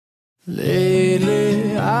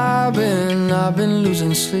Lately I've been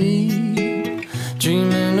losing sleep,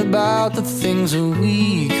 dreaming about the things that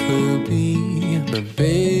we could be. But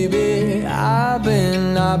baby, I've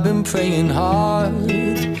been praying hard.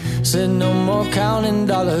 Said no more counting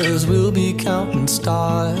dollars, we'll be counting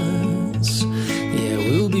stars. Yeah,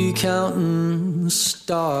 we'll be counting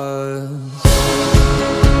stars.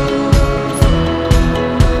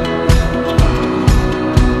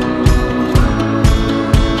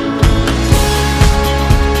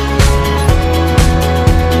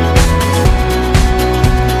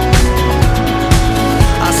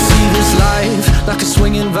 Like a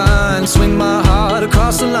swinging vine, swing my heart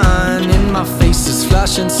across the line. In my face is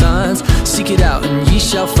flashing signs, seek it out and ye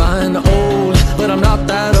shall find. Old, but I'm not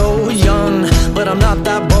that old. Young, but I'm not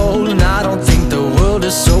that bold. And I don't think the world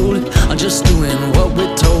is sold, I'm just doing what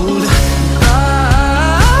we're told. I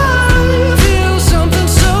feel something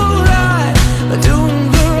so right,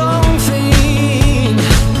 doing the wrong thing.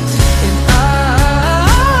 And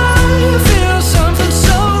I feel something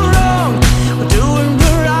so wrong, doing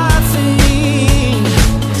the right thing.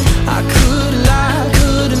 I could lie.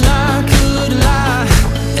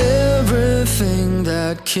 Everything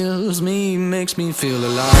that kills me makes me feel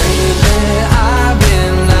alive. Lately I've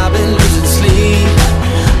been losing sleep,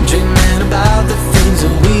 dreaming about the things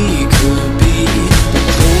that we could be.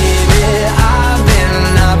 Baby, I've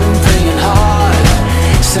been praying hard.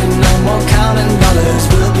 Said no more counting dollars,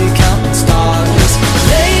 we'll be counting stars.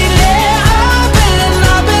 Lately I've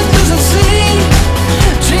been losing sleep,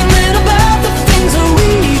 dreaming about the things that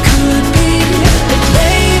we could be.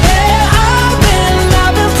 Baby, I've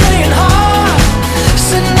been praying hard.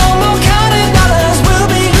 Said no more counting dollars, we'll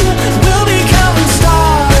be counting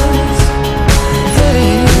stars.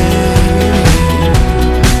 Hey.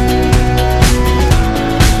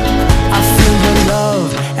 I feel your love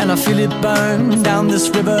and I feel it burn down this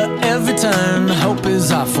river every turn. Hope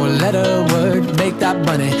is our four-letter word, make that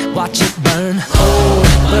money, watch it burn. Old,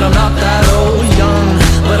 but I'm not that old. Young,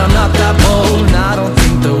 but I'm not that bold. And I don't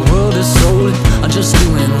think the world is sold, I'm just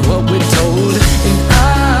doing what we're told. And I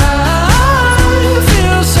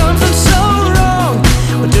feel something so wrong,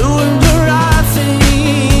 we're doing the right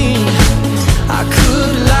thing. I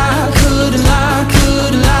could lie.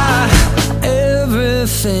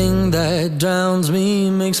 Everything that drowns me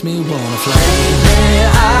makes me wanna fly. Lately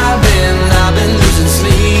I've been losing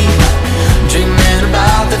sleep, dreaming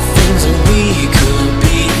about the things that we could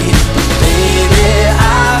be. Baby,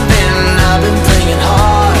 I've been praying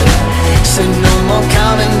hard. Said no more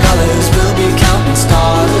counting dollars, we'll be counting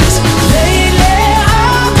stars. Lately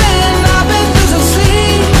I've been losing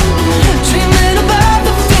sleep, dreaming about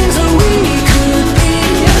the things that we could be.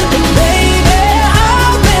 Baby,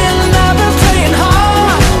 I've been praying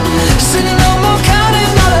hard. Said no more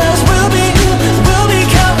counting dollars, we'll be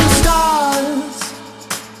counting stars.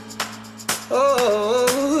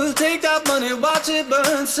 Oh, take that money, watch it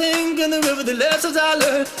burn, sink in the river, the lessons I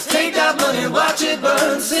learned. Take that money, watch it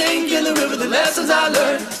burn, sink in the river, the lessons I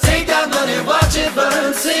learned. Take that money, watch it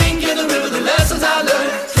burn, sink in the river, the lessons I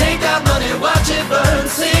learned. Take that money, watch it burn,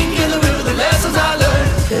 sink in the river, the lessons I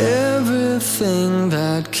learned. Everything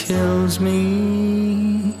that kills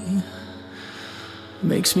me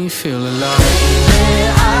makes me feel alive. Lately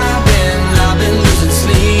I've been losing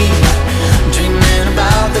sleep, dreaming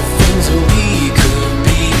about the things that we could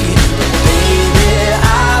be. Baby,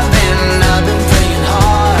 I've been praying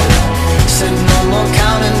hard. Said no more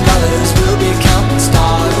counting dollars, we'll be counting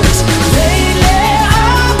stars. Lately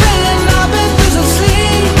I've been losing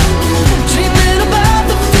sleep, dreaming about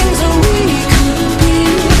the things that we could be.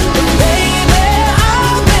 Baby,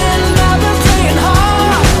 I've been praying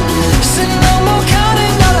hard. Said no more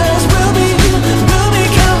counting dollars, we'll be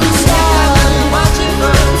counting stars. Watch it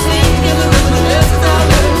burn, sink in the river, the lessons I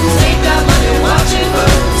learned. Take that money, watch it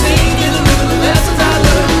burn, sink in the river, the lessons I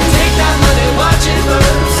learned. Take that money, watch it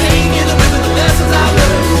burn, sink in the river, the lessons I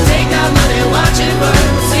learned. Take that money, watch it burn,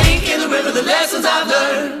 sink in the river, the lessons I've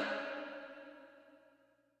learned.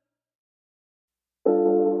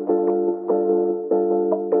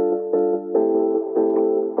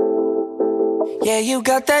 Yeah, you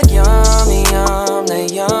got that yummy,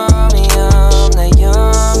 that yummy, that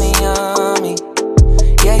yummy, yummy.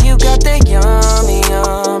 Yeah, you got that yummy,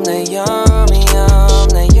 that yummy,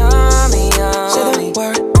 that yummy, yummy. Say the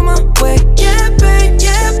word on my way. Yeah, babe,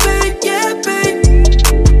 yeah, babe, yeah, babe.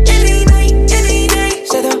 Any night, any day.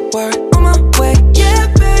 Say the word on my way. Yeah,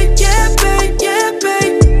 babe, yeah, babe, yeah,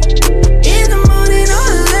 babe. In the morning or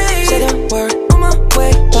late. Say the word on my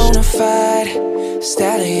way. Bonafide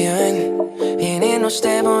stallion. Ain't no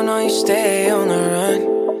stable, no, you stay on the run.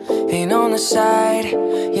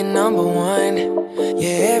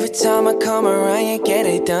 time I come around, you get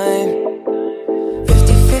it done.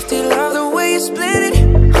 50-50, love the way you split it.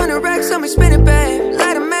 100 racks on me, spin it, babe.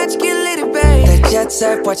 Light a match, get lit, babe. That jet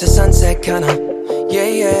set, watch the sunset, kinda. Yeah,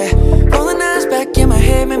 yeah. Rolling eyes back in my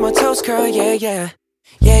head, make my toes curl, yeah, yeah.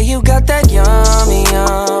 Yeah, you got that yummy,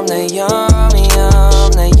 yum, that yummy,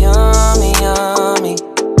 yum, that yummy, yummy.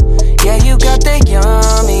 Yeah, you got that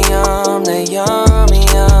yummy, yum, that yummy,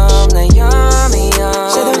 yum, that yummy,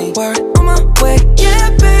 yummy. Say the word on my way, yeah,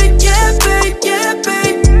 babe, yeah, babe, yeah,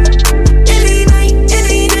 babe. Any night,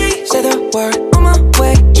 any day. Say the word on my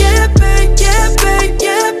way, yeah, babe, yeah, babe,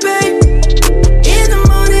 yeah, babe. In the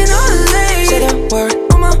morning or late. Say the word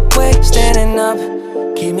on my way, standing up,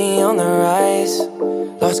 keep me on the rise.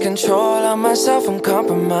 Lost control of myself, I'm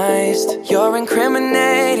compromised. You're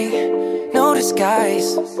incriminating, no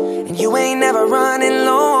disguise. And you ain't never running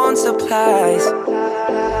low on supplies.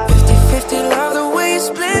 50-50, love the way you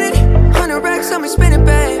split it. 100 racks on me, spin it,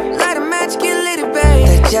 babe. Light a match, get lit, babe.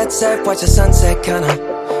 That jet set, watch the sunset, kinda.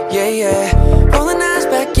 Yeah, yeah. Rolling eyes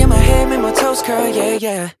back in my head, make my toes curl, yeah,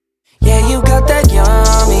 yeah. Yeah, you got that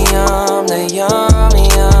yummy, yum, that yummy,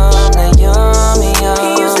 yum, that yummy,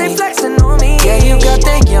 yum. You stay flexing on me. Yeah, you got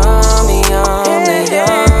that yummy, yum, that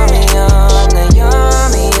yummy, yum, that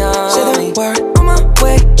yummy, yum. Say the word on my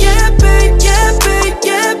way, yeah, babe, yeah, babe,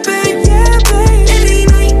 yeah, babe, yeah, babe. Any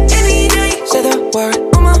night, any day. Say the word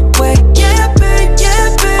on my way, yeah, babe, yeah,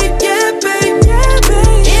 babe, yeah, babe, yeah,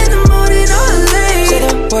 babe. In the morning or late. Say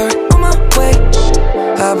the word on my way.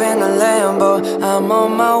 Hop in the Lambo, I'm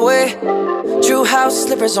on my way. True house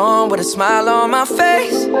slippers on with a smile on my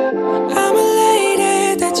face. I'm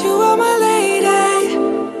elated that you are my lady.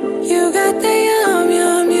 You got the yum,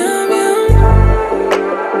 yum, yum, yum.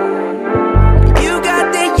 You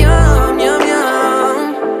got the yum, yum,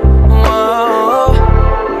 yum. Whoa.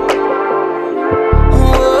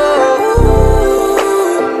 Whoa.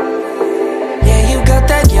 Yeah, you got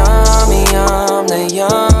that yummy, yum, that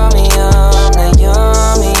yummy, yum, that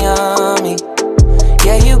yummy, yummy.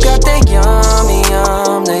 Yeah, you got that yummy,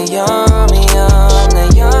 yum, that yummy, yum, that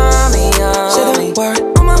yummy, yum. Say the word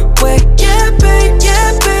on my way, yeah, babe,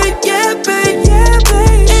 yeah, babe, yeah, babe, yeah,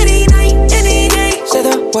 babe. Any night, any day. Say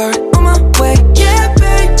the word on my way, yeah,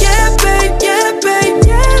 babe, yeah, babe, yeah, babe,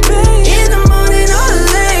 yeah, babe. In the morning or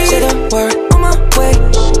late. Say the word on my way.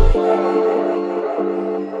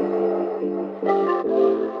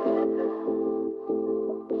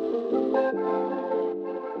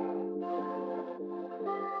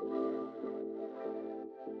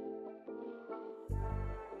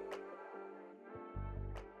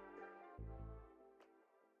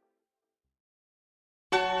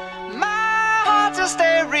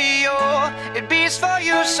 Stereo, it beats for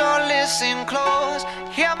you, so listen close.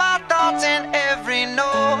 Hear my thoughts in every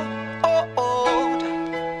note. Oh, oh.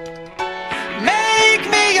 Make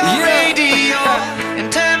me your radio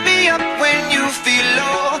and turn me up when you feel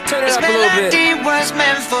low. This melody was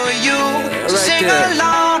meant for you, so sing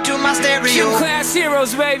along to my stereo. Class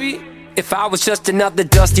heroes, baby. If I was just another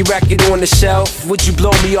dusty record on the shelf, would you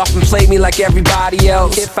blow me off and play me like everybody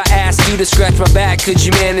else? If I asked you to scratch my back, could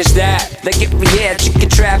you manage that? Like if we had chicken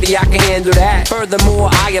trappy, I can handle that. Furthermore,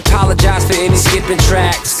 I apologize for any skipping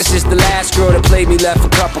tracks. This is the last girl that played me, left a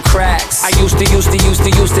couple cracks. I used to,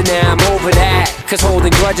 now I'm over that. Cause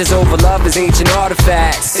holding grudges over love is ancient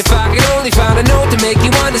artifacts. If I could only find a note to make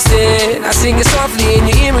you understand, I sing it softly in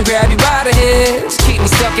your ear and grab you by the hands. Keep me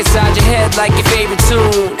stuck inside your head like your favorite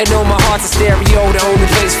tune, and know my heart's a stereo, the only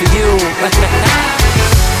place for you.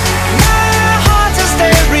 My heart's a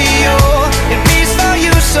stereo, it beats for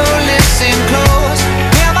you, so listen close.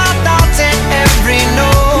 Hear my thoughts in every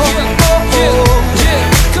note. Oh, oh.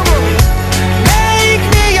 Come on. Make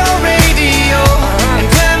me your radio and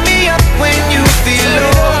turn me up when you feel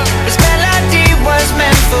low. This melody was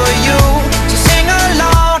meant for you, so sing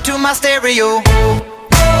along to my stereo.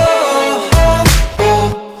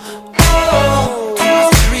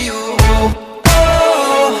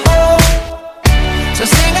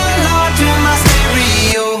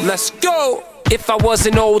 Let's go! If I was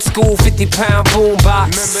an old school 50-pound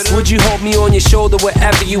boombox, would you hold me on your shoulder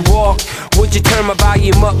wherever you walk? Would you turn my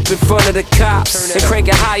volume up in front of the cops and crank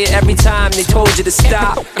it higher every time they told you to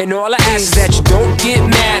stop? And all I ask is that you don't get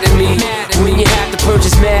mad at me when you have to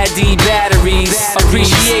purchase Mad D batteries.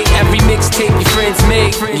 Appreciate every mixtape your friends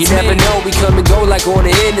make. You never know, we come and go like on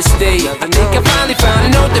the interstate. I think I finally found a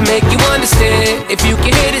note to make you understand. If you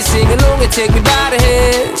can hit it, sing along and take me by the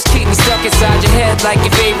hands. Keep me stuck inside your head like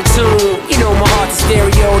your favorite tune. You know my heart's a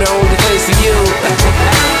stereo, the only place for you.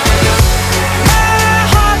 My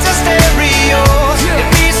heart's a stereo, it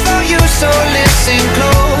beats for you, so listen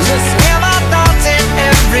close. Hear my thoughts in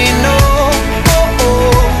every note. Oh,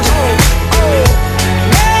 oh.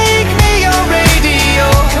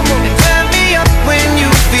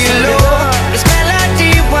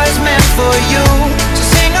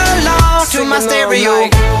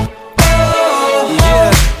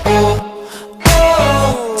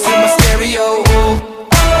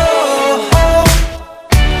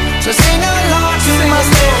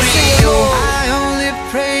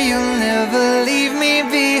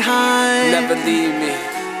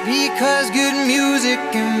 it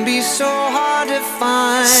can be so hard to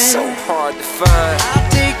find. So hard to find. I'll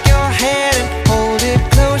take your hand and hold it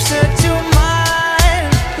closer to mine.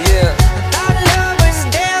 Yeah. Thought love was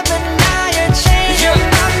dead, but now you're changing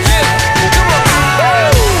my mind. Come on.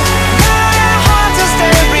 Now your heart's a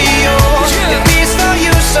stereo. It beats for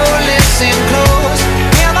you, so listen close.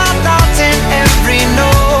 Hear my thoughts in every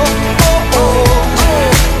note. Oh, oh,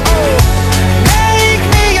 oh, oh. Make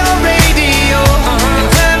me your radio and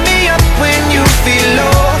turn me up when you feel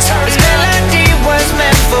low. This melody was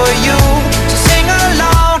meant for you, so sing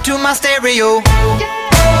along to my stereo.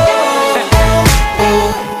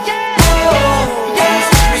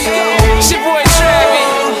 It's your boy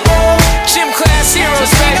Travis, Gym Class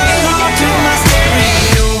Heroes, baby. To my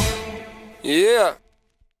stereo. Yeah.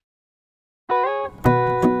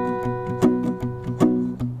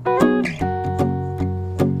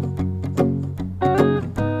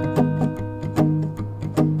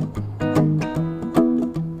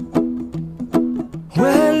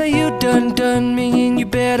 Well, you done me and you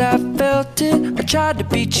bet I felt it. I tried to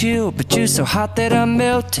be chill, but you're so hot that I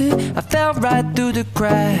melted. I fell right through the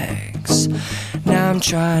cracks. Now I'm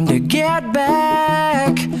trying to get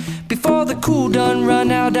back. Before the cool done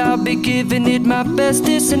run out, I'll be giving it my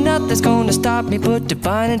bestest, and nothing's gonna stop me but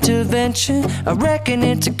divine intervention. I reckon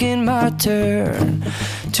it's again my turn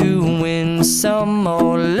to win some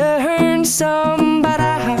or learn some, but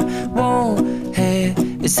I won't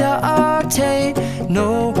hesitate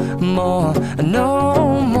no more,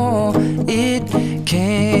 no more. It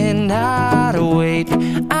cannot wait.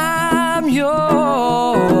 I'm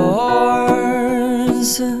yours.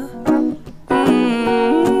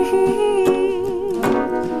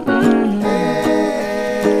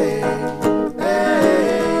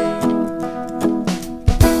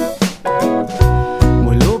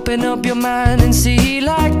 Well, open up your mind and see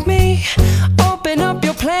like me. Open up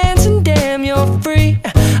your plans and damn, you're free.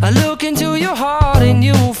 I look into your heart and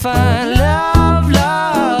you'll find love,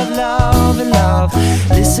 love, love, and love.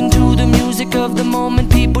 Listen to the music of the moment,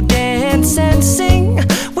 people dance and sing.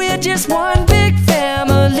 We're just one big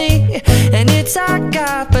family, and it's our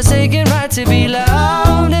God-forsaken right to be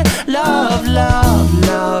loved, love, love,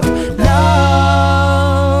 love,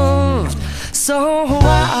 loved. So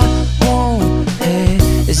I won't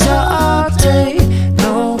hesitate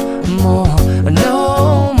no more,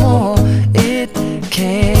 no more. It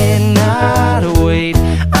cannot wait.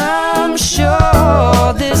 I'm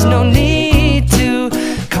sure there's no need to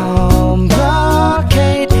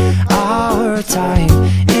complicate. Our time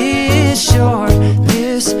is short.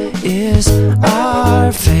 This is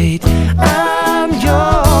our fate. I'm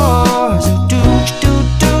yours. Do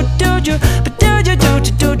you, but do you,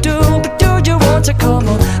 but do you want to come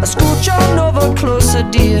on? I scooch on over closer,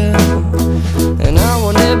 dear, and I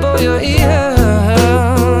will nibble your ear.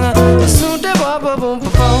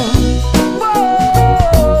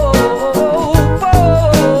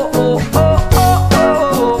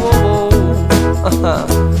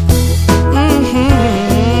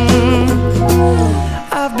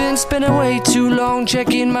 I've been spending way too long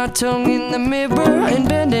checking my tongue in the mirror and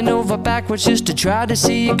bending over backwards just to try to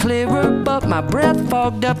see it clearer, but my breath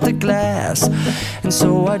fogged up the glass, and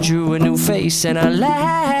so I drew a new face and I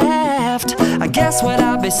laughed. I guess what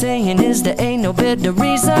I'll be saying is there ain't no better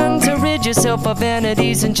reason to rid yourself of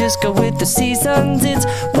vanities and just go with the seasons. It's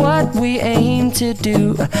what we aim to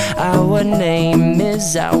do. Our name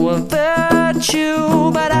is our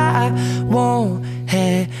virtue, but I won't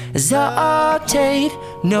hesitate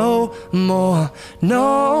no more,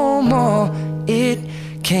 no more. It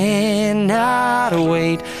cannot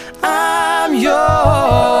wait. I'm yours.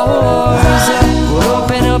 Well,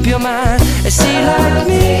 open up your mind and see like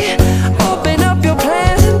me. Open up your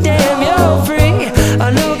plans and damn, you're free.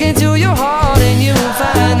 I look into your heart and you'll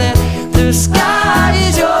find that the sky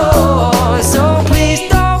is yours. So please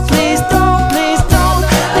don't, please don't, please don't.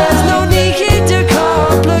 There's no need to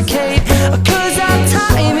complicate, 'cause our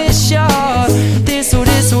time is short.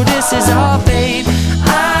 This is our fate.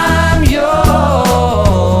 I'm yours.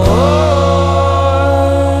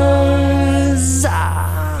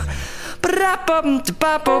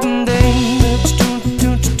 Ba-da-bum-da-ba-bum-ding.